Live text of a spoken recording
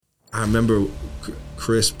I remember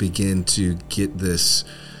Chris began to get this,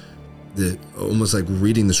 almost like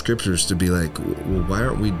reading the scriptures to be like, well, why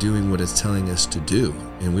aren't we doing what it's telling us to do?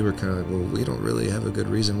 And we were kind of like, well, we don't really have a good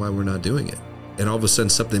reason why we're not doing it. And all of a sudden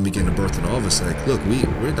something began to birth in all of us, like, look,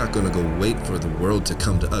 we're not going to go wait for the world to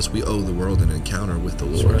come to us. We owe the world an encounter with the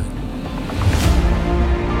Lord. Right.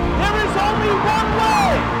 There is only one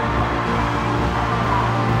way.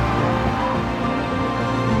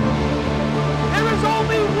 There is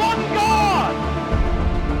only one God.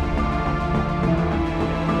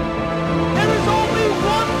 There is only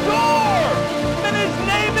one door, and his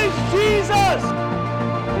name is Jesus.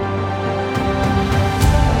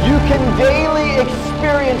 You can daily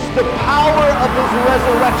experience the power of his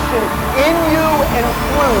resurrection in you and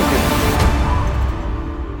through you.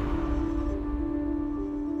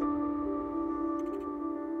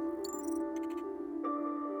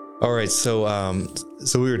 All right, so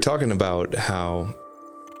we were talking about how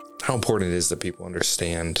important it is that people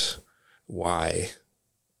understand why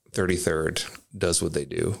 33rd does what they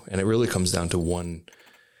do, and it really comes down to one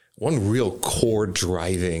real core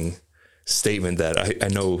driving statement that I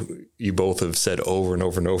know you both have said over and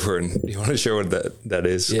over and over, and you want to share what that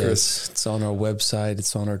is, yes, Chris? It's on our website.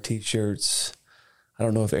 It's on our T-shirts. I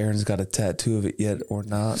don't know if Aaron's got a tattoo of it yet or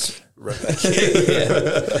not. Right.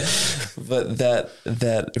 But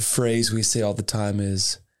that phrase we say all the time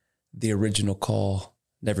is, the original call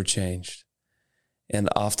never changed. And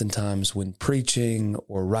oftentimes when preaching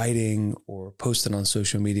or writing or posting on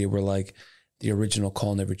social media, we're like, the original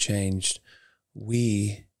call never changed.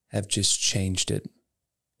 We have just changed it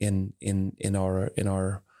in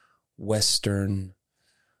our Western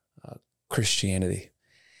Christianity.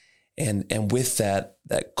 And with that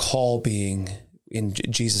call being in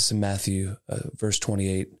Jesus in Matthew, chapter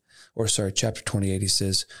 28, he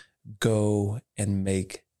says, go and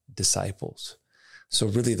make disciples. So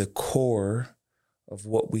really the core of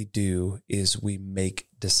what we do is we make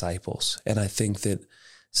disciples. And I think that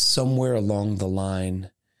somewhere along the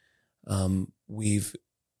line, we've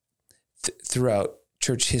throughout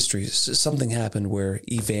church history, something happened where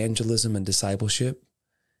evangelism and discipleship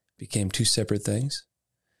became two separate things.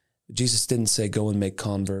 Jesus didn't say, go and make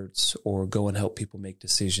converts or go and help people make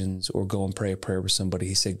decisions or go and pray a prayer with somebody.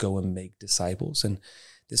 He said, go and make disciples. And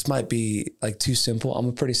this might be like too simple. I'm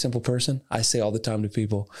a pretty simple person. I say all the time to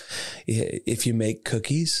people, if you make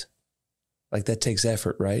cookies, like that takes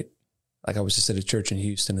effort, right? Like I was just at a church in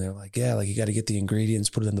Houston and they're like, yeah, like you got to get the ingredients,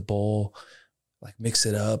 put it in the bowl, like mix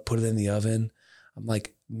it up, put it in the oven. I'm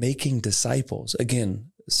like, making disciples,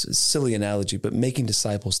 again, silly analogy, but making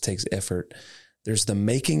disciples takes effort. There's the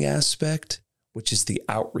making aspect, which is the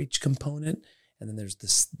outreach component. And then there's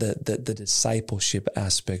the discipleship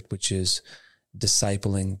aspect, which is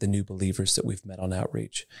discipling the new believers that we've met on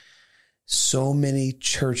outreach. So many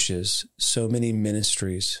churches, so many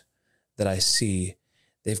ministries that I see,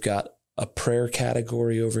 they've got a prayer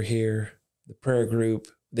category over here, the prayer group,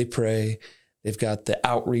 they pray. They've got the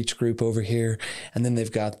outreach group over here, and then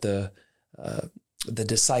they've got the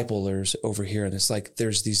disciplers over here. And it's like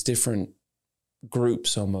there's these different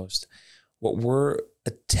groups almost. What we're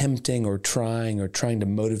attempting or trying to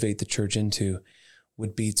motivate the church into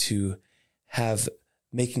would be to have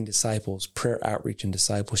making disciples, prayer outreach and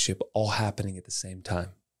discipleship all happening at the same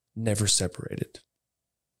time, never separated.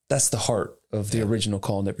 That's the heart of the original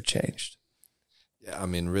call, never changed. Yeah, I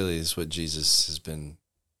mean, really is what Jesus has been,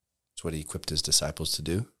 it's what he equipped his disciples to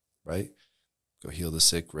do, right? Go heal the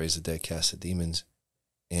sick, raise the dead, cast the demons,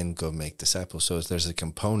 and go make disciples. So there's a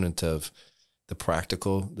component of the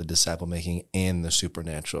practical, the disciple making, and the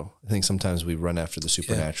supernatural. I think sometimes we run after the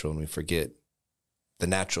supernatural and we forget the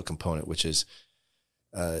natural component, which is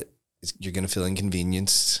you're going to feel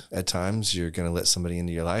inconvenienced at times. You're going to let somebody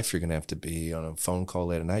into your life. You're going to have to be on a phone call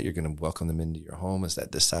late at night. You're going to welcome them into your home. It's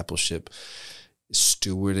that discipleship,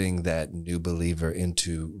 stewarding that new believer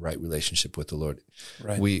into right relationship with the Lord.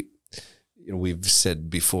 Right. We've said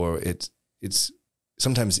before, it's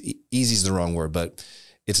sometimes easy is the wrong word, but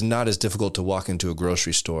it's not as difficult to walk into a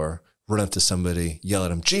grocery store, run up to somebody, yell at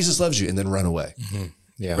them, Jesus loves you, and then run away. Mm-hmm.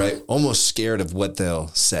 Yeah. Right? Almost scared of what they'll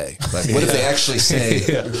say. Like, what if they actually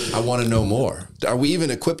say, I want to know more? Are we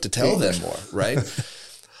even equipped to tell them more? Right?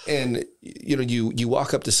 And, you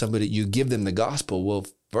walk up to somebody, you give them the gospel. Well,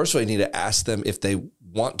 first of all, you need to ask them if they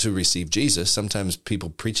want to receive Jesus. Sometimes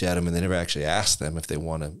people preach at them and they never actually ask them if they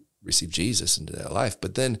want to receive Jesus into their life.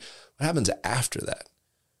 But then what happens after that?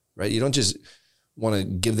 Right? You don't just want to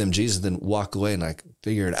give them Jesus, then walk away and like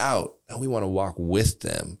figure it out. No, we want to walk with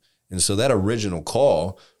them And so that original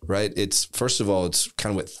call, right? It's first of all, it's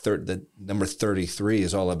kind of what the number 33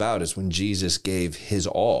 is all about, is when Jesus gave his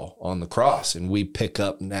all on the cross, and we pick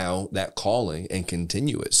up now that calling and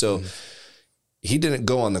continue it. So he didn't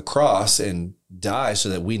go on the cross and die so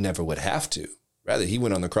that we never would have to. Rather, he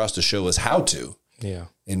went on the cross to show us how to. Yeah.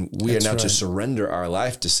 And we are now to surrender our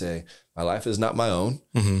life to say, my life is not my own.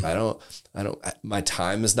 My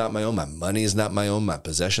time is not my own. My money is not my own. My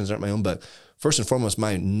possessions aren't my own. But first and foremost,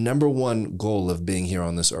 my number one goal of being here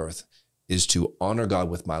on this earth is to honor God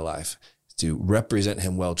with my life, to represent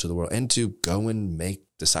him well to the world, and to go and make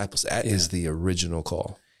disciples. That is the original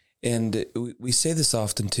call. And we say this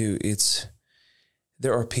often too.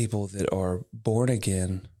 There are people that are born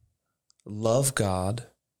again, love God,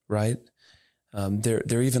 right?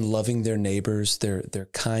 They're even loving their neighbors. They're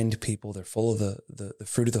kind people. They're full of the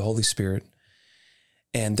fruit of the Holy Spirit,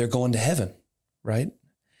 and they're going to heaven, right?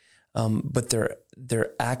 But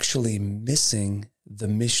they're actually missing the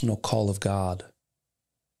missional call of God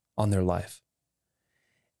on their life.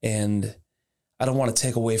 And I don't want to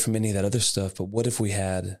take away from any of that other stuff, but what if we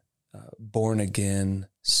had born again,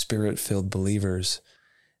 Spirit-filled believers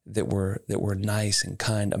that were nice and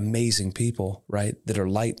kind, amazing people, right? That are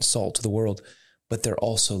light and salt to the world, but they're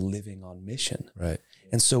also living on mission. Right.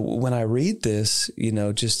 And so when I read this,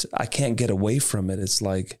 I can't get away from it. It's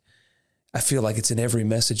like, I feel like it's in every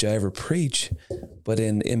message I ever preach, but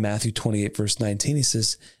in Matthew 28, verse 19, he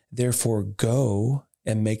says, therefore go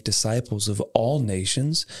and make disciples of all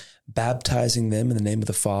nations, baptizing them in the name of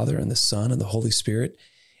the Father and the Son and the Holy Spirit.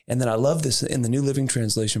 And then I love this in the New Living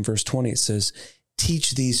Translation, verse 20, it says,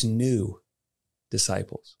 teach these new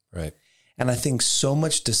disciples. Right. And I think so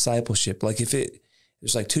much discipleship, like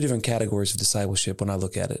there's like two different categories of discipleship when I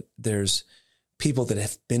look at it. There's people that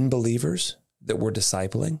have been believers that we're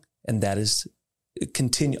discipling, and that is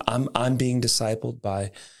continue. I'm being discipled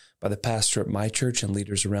by the pastor at my church and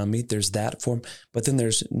leaders around me. There's that form, but then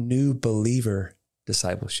there's new believer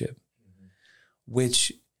discipleship,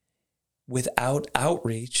 which without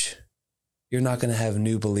outreach, you're not going to have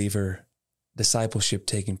new believer discipleship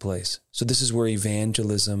taking place. So this is where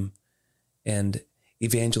evangelism and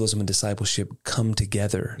discipleship come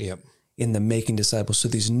together in the making disciples. So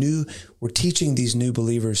we're teaching these new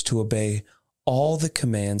believers to obey all the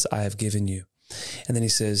commands I have given you. And then he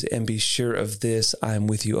says, and be sure of this, I am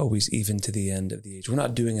with you always, even to the end of the age. We're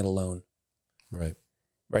not doing it alone. Right.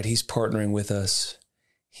 Right. He's partnering with us.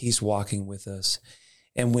 He's walking with us.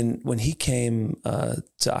 And when he came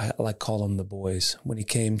I like call them the boys, when he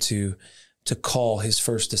came to call his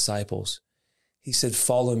first disciples, he said,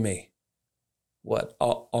 follow me. What?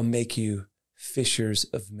 I'll make you fishers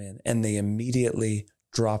of men. And they immediately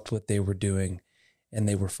dropped what they were doing and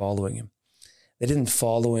they were following him. They didn't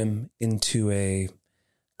follow him into a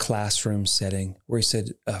classroom setting where he said,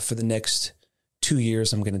 for the next 2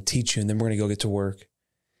 years, I'm going to teach you and then we're going to go get to work.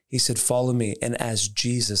 He said, follow me. And as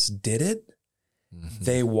Jesus did it,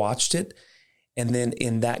 they watched it. And then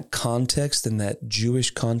in that context, in that Jewish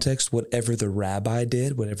context, whatever the rabbi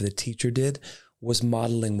did, whatever the teacher did, was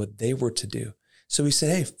modeling what they were to do. So he said,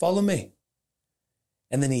 hey, follow me.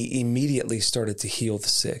 And then he immediately started to heal the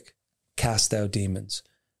sick, cast out demons,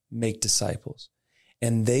 make disciples.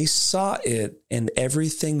 And they saw it, and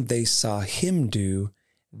everything they saw him do,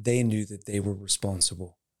 they knew that they were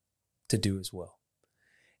responsible to do as well.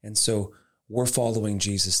 And so we're following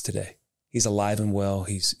Jesus today. He's alive and well.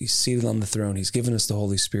 He's seated on the throne. He's given us the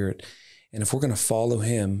Holy Spirit. And if we're going to follow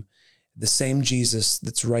him, the same Jesus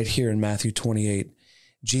that's right here in Matthew 28,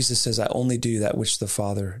 Jesus says, I only do that which the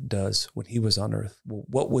Father does when he was on earth. Well,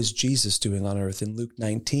 what was Jesus doing on earth? In Luke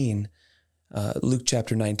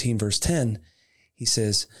chapter 19, verse 10, it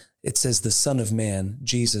says, the Son of Man,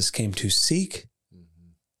 Jesus, came to seek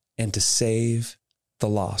and to save the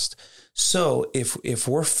lost. So if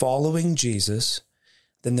we're following Jesus,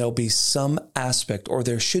 then there'll be some aspect, or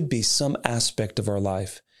there should be some aspect of our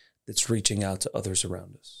life that's reaching out to others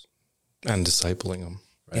around us. And discipling them.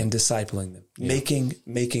 Right? And discipling them,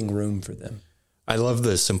 making room for them. I love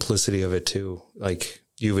the simplicity of it too. Like,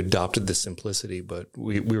 you've adopted the simplicity, but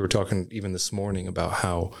we were talking even this morning about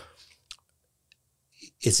how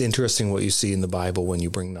it's interesting what you see in the Bible when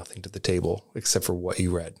you bring nothing to the table except for what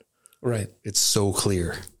you read. Right. It's so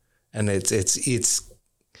clear. And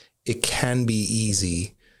it can be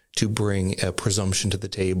easy to bring a presumption to the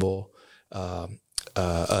table,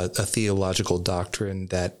 a theological doctrine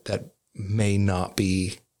that may not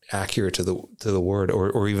be accurate to the word,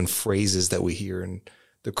 or even phrases that we hear in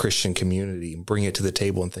the Christian community, and bring it to the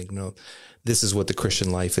table and think, no, this is what the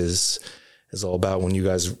Christian life is all about.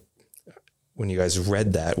 When you guys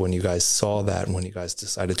read that, when you guys saw that, and when you guys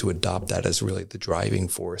decided to adopt that as really the driving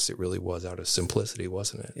force, it really was out of simplicity,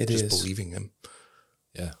 wasn't it? Just believing him.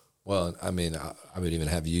 Yeah. Well, I mean, I would even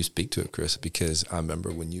have you speak to it, Chris, because I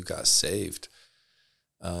remember when you got saved,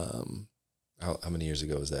 how many years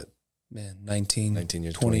ago was that? Man, 19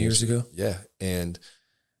 years, 20 years ago. Yeah. And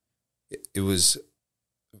it was,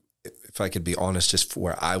 if I could be honest, just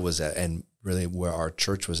where I was at and really where our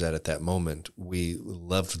church was at that moment, we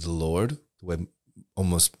loved the Lord the way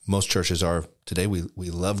almost most churches are today. We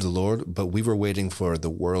loved the Lord, but we were waiting for the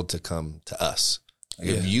world to come to us.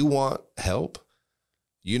 Yeah. If you want help,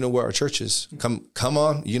 you know where our church is. Come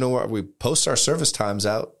on. You know where we post our service times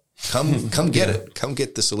out. Come get it. Come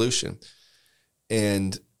get the solution.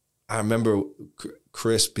 And I remember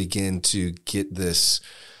Chris began to get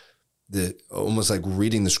almost like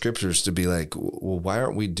reading the scriptures to be like, well, why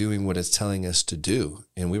aren't we doing what it's telling us to do?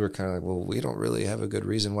 And we were kind of like, well, we don't really have a good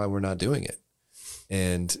reason why we're not doing it.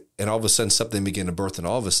 And all of a sudden something began to birth in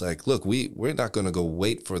all of us. Like, look, we're not going to go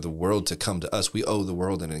wait for the world to come to us. We owe the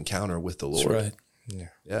world an encounter with the Lord. That's right.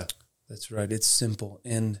 Yeah. That's right. It's simple.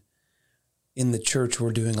 And in the church,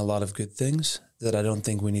 we're doing a lot of good things that I don't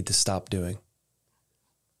think we need to stop doing.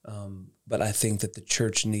 But I think that the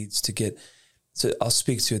church needs to get, so I'll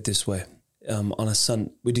speak to it this way.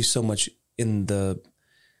 On we do so much on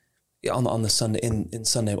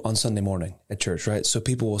Sunday morning at church, right? So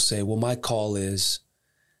people will say, well, my call is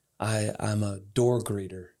I'm a door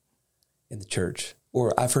greeter in the church.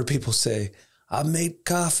 Or I've heard people say, I made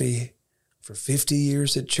coffee for 50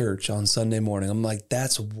 years at church on Sunday morning. I'm like,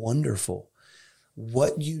 that's wonderful.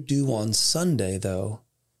 What you do on Sunday, though,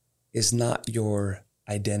 is not your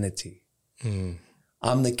identity.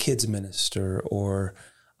 I'm the kids minister, or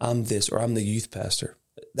I'm this, or I'm the youth pastor.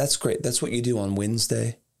 That's great. That's what you do on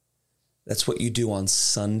Wednesday. That's what you do on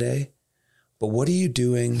Sunday. But what are you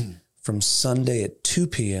doing from Sunday at 2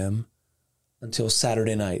 p.m. until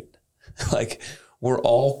Saturday night? Like, we're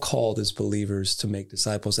all called as believers to make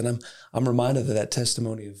disciples. And I'm reminded of that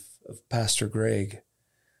testimony of Pastor Greg.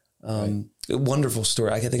 Right. A wonderful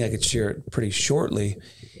story. I think I could share it pretty shortly.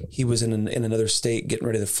 He was in another state getting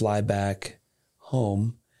ready to fly back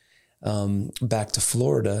home, back to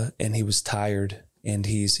Florida, and he was tired. And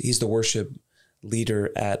he's the worship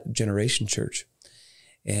leader at Generation Church.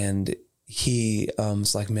 And he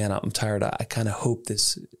was like, man, I'm tired. I kind of hope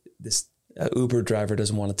this Uber driver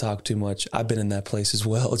doesn't want to talk too much. I've been in that place as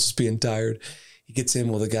well, just being tired. He gets in,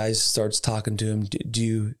 well, the guy starts talking to him. Do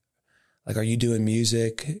you, like, are you doing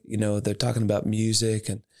music? You know, they're talking about music.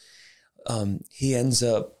 And he ends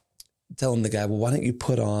up telling the guy, well, why don't you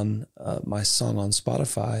put on my song on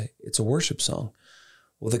Spotify? It's a worship song.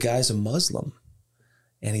 Well, the guy's a Muslim,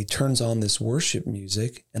 and he turns on this worship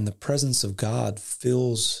music, and the presence of God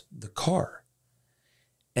fills the car.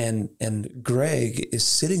 And Greg is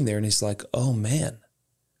sitting there, and he's like, oh man,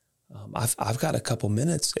 I've got a couple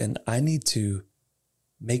minutes, and I need to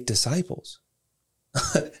make disciples.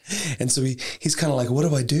 And so he's kind of like, what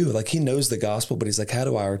do I do? Like, he knows the gospel, but he's like, how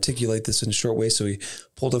do I articulate this in a short way? So he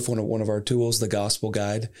pulled up one of our tools, the gospel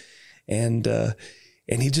guide, and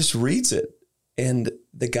he just reads it. And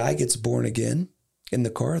the guy gets born again in the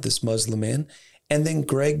car, this Muslim man. And then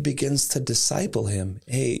Greg begins to disciple him.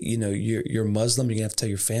 Hey, you know, you're Muslim. You're going to have to tell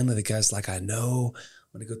your family. The guy's like, I know.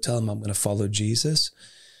 I'm going to go tell him I'm going to follow Jesus.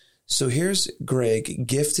 So here's Greg,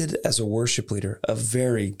 gifted as a worship leader, a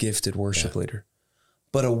very gifted worship leader,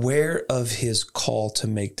 but aware of his call to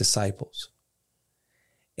make disciples.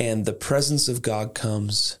 And the presence of God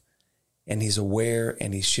comes, and he's aware,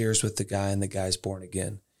 and he shares with the guy, and the guy's born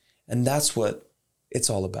again. And that's what it's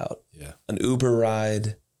all about. Yeah. An Uber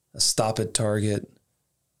ride, a stop at Target,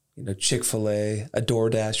 you know, Chick-fil-A, a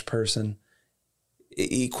DoorDash person,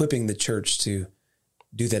 equipping the church to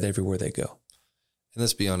do that everywhere they go. And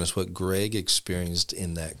let's be honest, what Greg experienced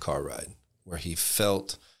in that car ride, where he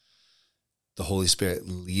felt the Holy Spirit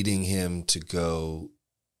leading him to go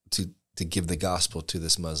to give the gospel to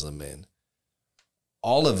this Muslim man.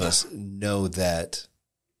 All of us know that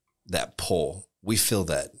pull. We feel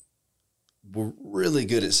that. We're really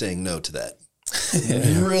good at saying no to that.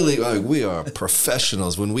 Really, like, we are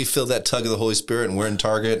professionals. When we feel that tug of the Holy Spirit and we're in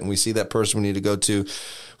Target and we see that person we need to go to,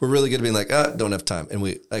 we're really good at being like, don't have time. And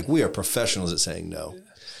we are professionals at saying no.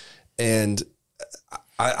 And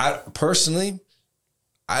I personally,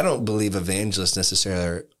 I don't believe evangelists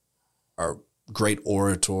necessarily are great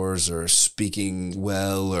orators or speaking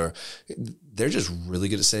well, or they're just really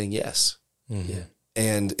good at saying yes. Mm-hmm. Yeah.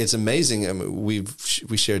 And it's amazing. I mean, we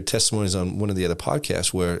shared testimonies on one of the other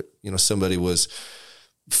podcasts where, you know, somebody was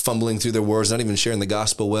fumbling through their words, not even sharing the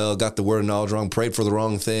gospel well, got the word of knowledge wrong, prayed for the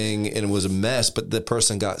wrong thing, and it was a mess, but the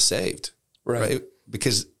person got saved. right?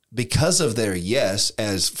 Because of their yes,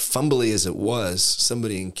 as fumbly as it was,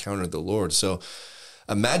 somebody encountered the Lord. So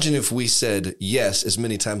imagine if we said yes as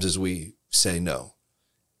many times as we say no.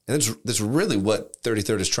 And that's really what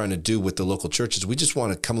 33rd is trying to do with the local churches. We just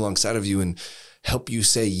want to come alongside of you and help you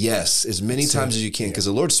say yes as many times as you can, because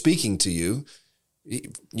the Lord's speaking to you.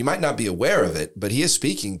 You might not be aware of it, but he is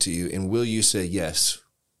speaking to you. And will you say yes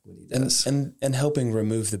when he does? And helping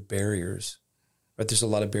remove the barriers, right? There's a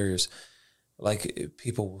lot of barriers. Like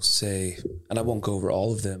people will say, and I won't go over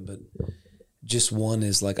all of them, but just one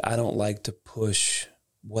is like, I don't like to push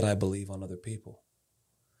what I believe on other people.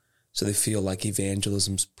 So they feel like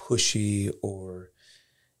evangelism's pushy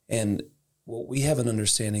and well, we have an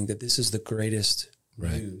understanding that this is the greatest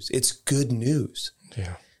news. It's good news.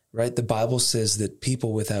 Yeah. Right? The Bible says that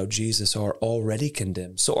people without Jesus are already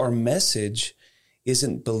condemned. So our message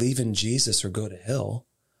isn't believe in Jesus or go to hell.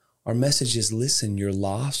 Our message is, listen, you're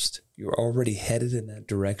lost. You're already headed in that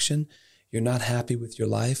direction. You're not happy with your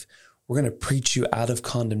life. We're going to preach you out of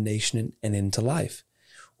condemnation and into life.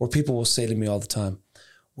 Or people will say to me all the time,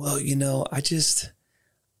 well, I just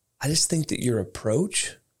think that your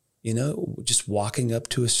approach, just walking up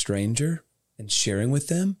to a stranger and sharing with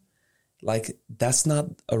them, like that's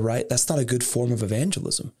not a good form of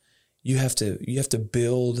evangelism. You have to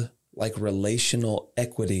build like relational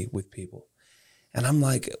equity with people. And I'm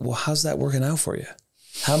like, well, how's that working out for you?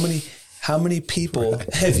 How many people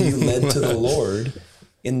have you led to the Lord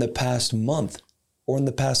in the past month or in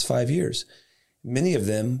the past 5 years? Many of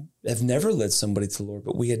them have never led somebody to the Lord,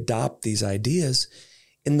 but we adopt these ideas.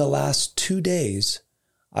 In the last 2 days,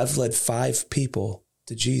 I've led 5 people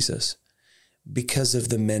to Jesus because of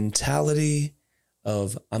the mentality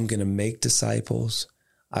of I'm going to make disciples.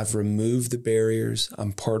 I've removed the barriers.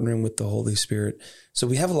 I'm partnering with the Holy Spirit. So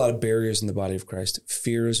we have a lot of barriers in the body of Christ.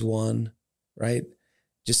 Fear is one, right?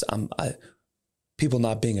 Just people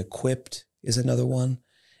not being equipped is another one.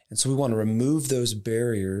 And so we want to remove those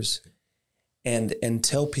barriers and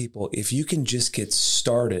tell people, if you can just get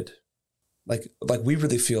started, like we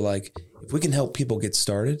really feel like if we can help people get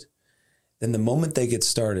started, then the moment they get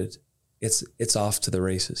started, it's off to the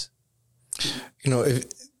races. To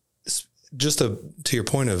your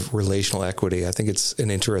point of relational equity, I think it's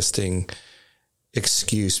an interesting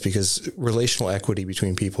excuse because relational equity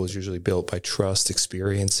between people is usually built by trust,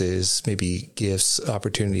 experiences, maybe gifts,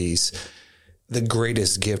 opportunities. The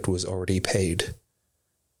greatest gift was already paid.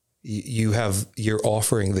 You're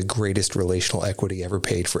offering the greatest relational equity ever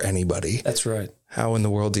paid for anybody. That's right. How in the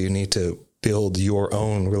world do you need to build your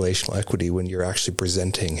own relational equity when you're actually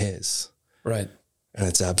presenting his? Right. And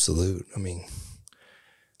it's absolute. I mean,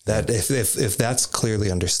 that if that's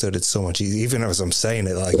clearly understood, it's so much easier. Even as I'm saying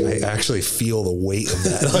it, like I actually feel the weight of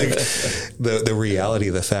that, like the reality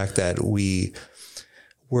of the fact that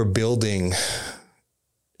we're building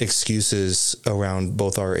excuses around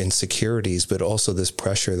both our insecurities, but also this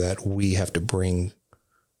pressure that we have to bring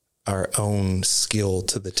our own skill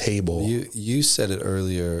to the table. You said it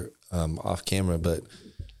earlier off camera, but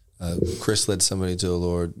Chris led somebody to the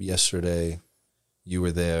Lord yesterday. You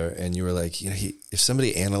were there and you were like, if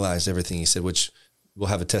somebody analyzed everything he said, which we'll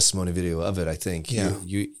have a testimony video of it, I think. Yeah.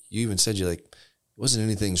 You even said, you're like, it wasn't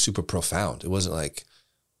anything super profound. It wasn't like,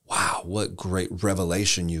 wow, what great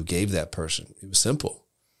revelation you gave that person. It was simple.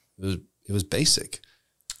 It was basic.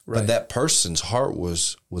 Right. But that person's heart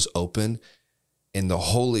was open, and the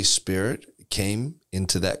Holy Spirit came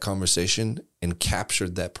into that conversation and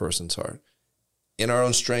captured that person's heart. In our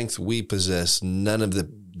own strength, we possess none of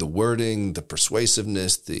the wording, the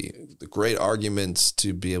persuasiveness, the great arguments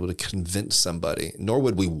to be able to convince somebody, nor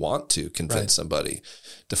would we want to convince somebody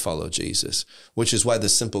to follow Jesus, which is why the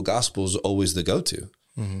simple gospel is always the go-to,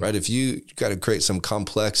 right? If you got to create some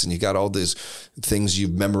complex and you got all these things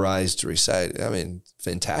you've memorized to recite, I mean,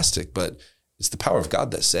 fantastic, but it's the power of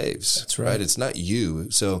God that saves. That's right. It's not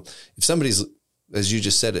you. So if somebody's, as you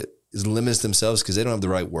just said it, limits themselves because they don't have the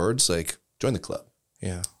right words, like join the club.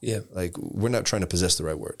 Yeah. Yeah. Like we're not trying to possess the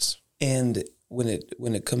right words. And when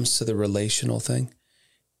it comes to the relational thing,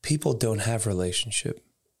 people don't have relationship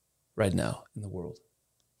right now in the world.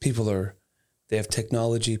 They have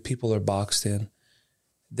technology. People are boxed in.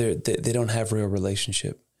 They don't have real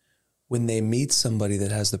relationship. When they meet somebody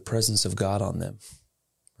that has the presence of God on them.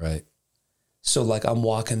 Right. So like I'm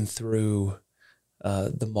walking through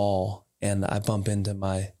the mall and I bump into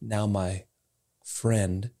my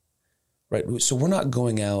friend. Right. So we're not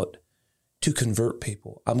going out to convert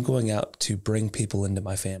people. I'm going out to bring people into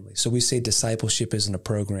my family. So we say discipleship isn't a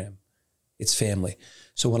program. It's family.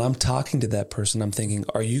 So when I'm talking to that person, I'm thinking,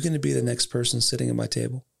 are you going to be the next person sitting at my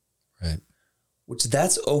table? Right. Which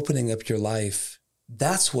that's opening up your life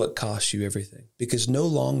That's what costs you everything, because no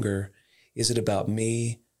longer is it about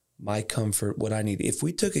me, my comfort, what I need. If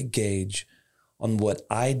we took a gauge on what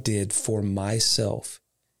I did for myself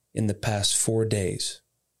in the past 4 days,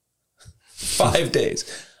 5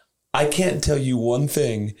 days, I can't tell you one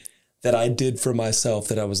thing that I did for myself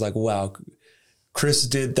that I was like, wow, Chris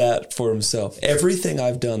did that for himself. Everything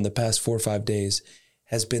I've done the past 4 or 5 days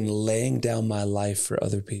has been laying down my life for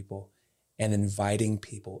other people and inviting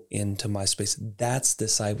people into my space. That's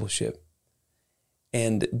discipleship.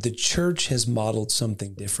 And the church has modeled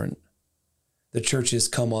something different. The church has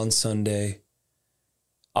come on Sunday,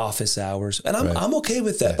 office hours. And I'm okay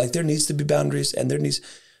with that. Right. Like there needs to be boundaries and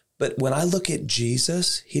but when I look at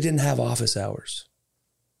Jesus, he didn't have office hours,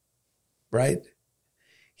 right?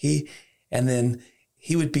 And then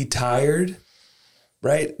he would be tired,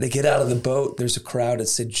 right? They get out of the boat. There's a crowd that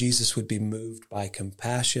said Jesus would be moved by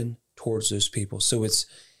compassion towards those people. So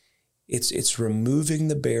it's removing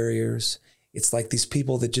the barriers. It's like these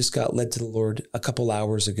people that just got led to the Lord a couple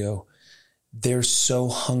hours ago. They're so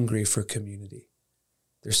hungry for community.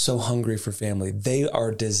 They're so hungry for family. They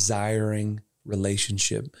are desiring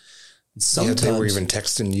relationship. Sometimes they were even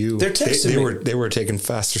texting you. They're texting me. They were taking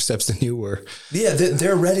faster steps than you were. Yeah,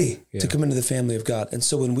 they're ready to come into the family of God. And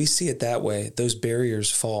so when we see it that way, those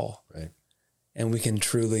barriers fall. Right. And we can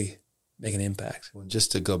truly make an impact. Well,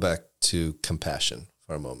 just to go back to compassion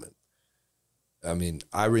for a moment. I mean,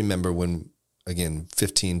 I remember when, again,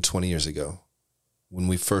 15, 20 years ago, when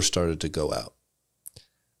we first started to go out,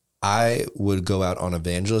 I would go out on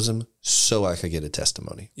evangelism so I could get a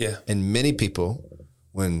testimony. Yeah. And many people,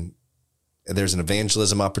 when there's an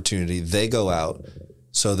evangelism opportunity, they go out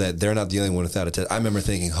so that they're not the only one without a testimony. I remember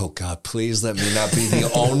thinking, oh God, please let me not be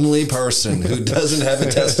the only person who doesn't have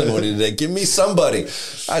a testimony today. Give me somebody.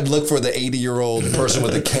 I'd look for the 80-year-old person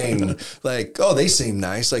with a cane. Like, oh, they seem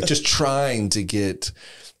nice. Like just trying to get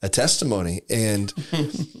a testimony. And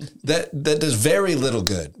that does very little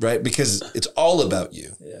good, right? Because it's all about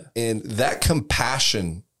you. Yeah. And that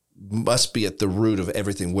compassion must be at the root of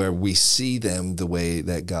everything, where we see them the way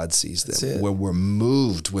that God sees them, where we're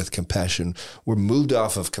moved with compassion. We're moved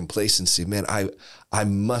off of complacency. Man, I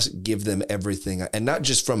must give them everything. And not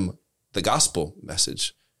just from the gospel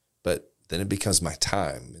message, but then it becomes my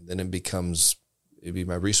time. And then it becomes maybe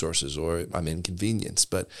my resources or I'm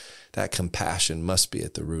inconvenienced. But that compassion must be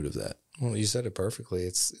at the root of that. Well, you said it perfectly.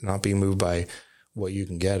 It's not being moved by what you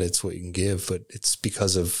can get. It's what you can give. But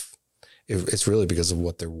it's really because of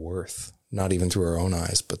what they're worth, not even through our own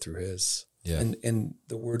eyes, but through his. Yeah. And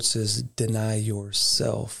the word says, deny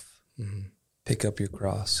yourself, pick up your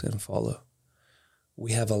cross and follow.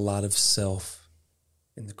 We have a lot of self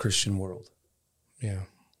in the Christian world. Yeah.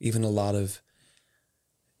 Even a lot of,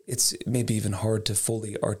 it's maybe even hard to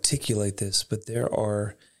fully articulate this, but there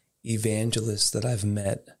are evangelists that I've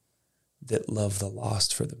met that love the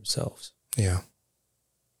lost for themselves. Yeah.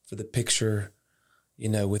 For the picture,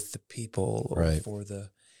 with the people, or right.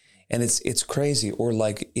 and it's crazy. Or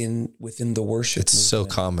like within the worship, it's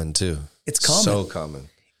movement. So common too. It's common, so common.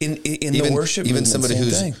 In the worship, even movement,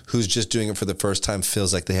 somebody who's just doing it for the first time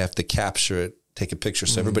feels like they have to capture it, take a picture,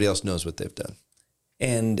 so everybody else knows what they've done.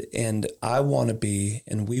 And I want to be,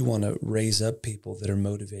 and we want to raise up people that are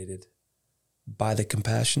motivated by the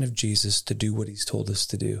compassion of Jesus to do what he's told us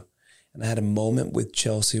to do. And I had a moment with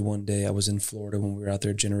Chelsea one day. I was in Florida when we were out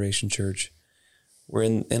there at Generation Church. We're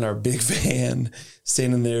in our big van,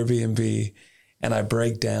 staying in the Airbnb, and I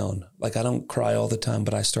break down. Like, I don't cry all the time,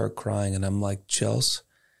 but I start crying, and I'm like, Chelsea,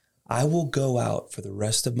 I will go out for the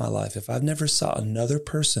rest of my life. If I've never saw another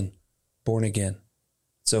person born again,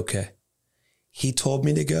 it's okay. He told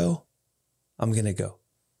me to go, I'm going to go.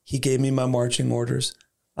 He gave me my marching orders,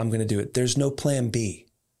 I'm going to do it. There's no plan B.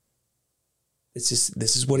 It's just,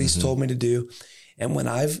 this is what he's told me to do. And when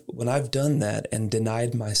I've done that and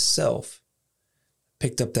denied myself,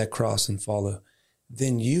 picked up that cross and follow,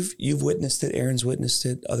 then you've witnessed it. Aaron's witnessed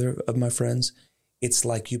it. Other of my friends, it's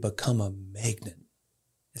like you become a magnet.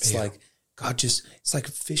 It's like God it's like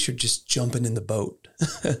a fish are just jumping in the boat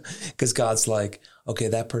because God's like, okay,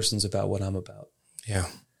 that person's about what I'm about. Yeah.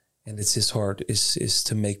 And it's his heart is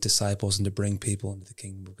to make disciples and to bring people into the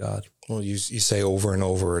kingdom of God. Well, you say over and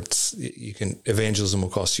over, evangelism will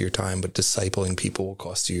cost you your time, but discipling people will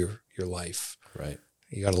cost you your life. Right.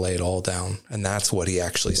 You got to lay it all down. And that's what he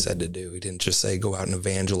actually said to do. He didn't just say, go out and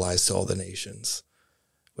evangelize to all the nations,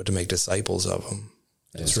 but to make disciples of them.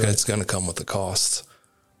 It's going to come with the cost.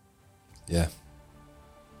 Yeah.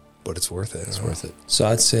 But it's worth it. It's worth it. So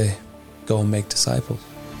I'd say go and make disciples.